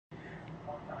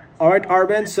All right,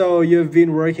 Arben, so you've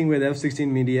been working with F16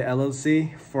 Media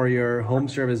LLC for your home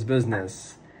service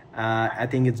business. I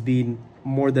think it's been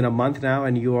more than a month now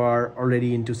and you are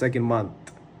already into second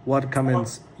month. What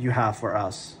comments you have for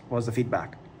us? What's the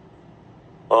feedback?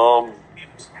 The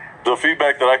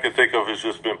feedback that I can think of has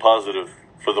just been positive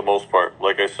for the most part.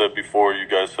 Like I said before, you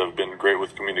guys have been great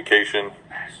with communication,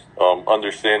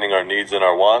 understanding our needs and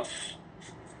our wants.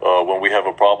 When we have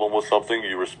a problem with something,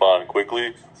 you respond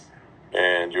quickly,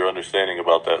 and you're understanding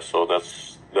about that. So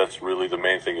that's really the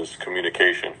main thing, is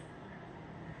communication.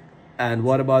 And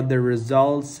what about the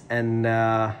results and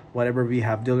whatever we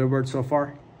have delivered so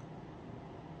far?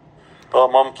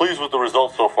 I'm pleased with the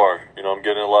results so far. I'm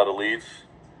getting a lot of leads.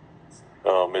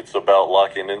 It's about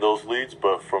locking in those leads,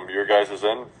 but from your guys'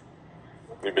 end,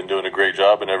 you've been doing a great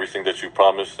job, and everything that you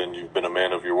promised, and you've been a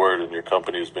man of your word, and your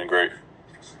company has been great.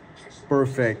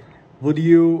 Perfect. Would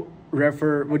you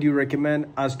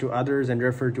recommend us to others and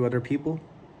refer to other people?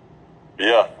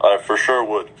 Yeah, I for sure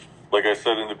would. Like I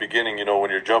said in the beginning,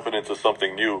 when you're jumping into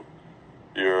something new,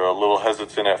 you're a little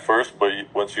hesitant at first, but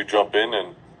once you jump in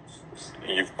and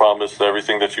you've promised,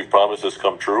 everything that you've promised has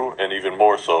come true, and even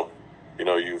more so.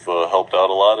 You've helped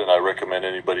out a lot, and I recommend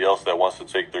anybody else that wants to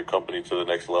take their company to the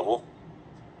next level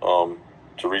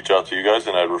to reach out to you guys,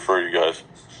 and I'd refer you guys.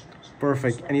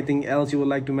 Perfect. Anything else you would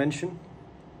like to mention?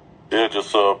 Yeah,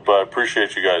 just I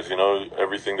appreciate you guys.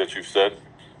 Everything that you've said,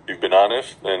 you've been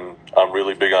honest, and I'm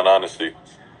really big on honesty.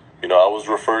 I was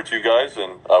referred to you guys,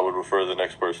 and I would refer the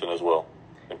next person as well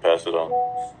and pass it on.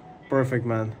 Perfect,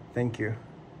 man. Thank you.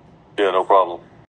 Yeah, no problem.